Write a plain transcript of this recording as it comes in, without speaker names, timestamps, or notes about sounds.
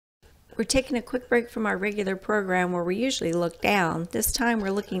We're taking a quick break from our regular program where we usually look down. This time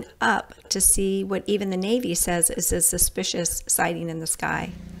we're looking up to see what even the Navy says is a suspicious sighting in the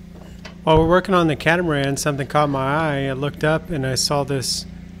sky. While we're working on the catamaran, something caught my eye. I looked up and I saw this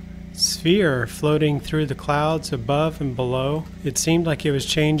sphere floating through the clouds above and below. It seemed like it was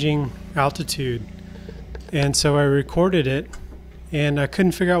changing altitude. And so I recorded it, and I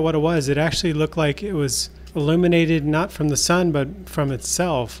couldn't figure out what it was. It actually looked like it was illuminated not from the sun, but from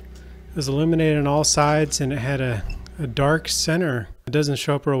itself. It was illuminated on all sides, and it had a dark center. It doesn't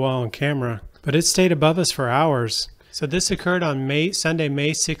show up real well on camera, but it stayed above us for hours. So this occurred on Sunday,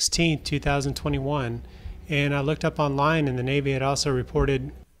 May 16th, 2021, and I looked up online, and the Navy had also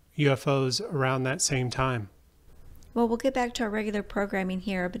reported UFOs around that same time. Well, we'll get back to our regular programming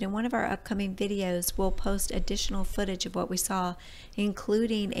here, but in one of our upcoming videos, we'll post additional footage of what we saw,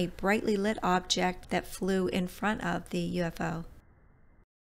 including a brightly lit object that flew in front of the UFO.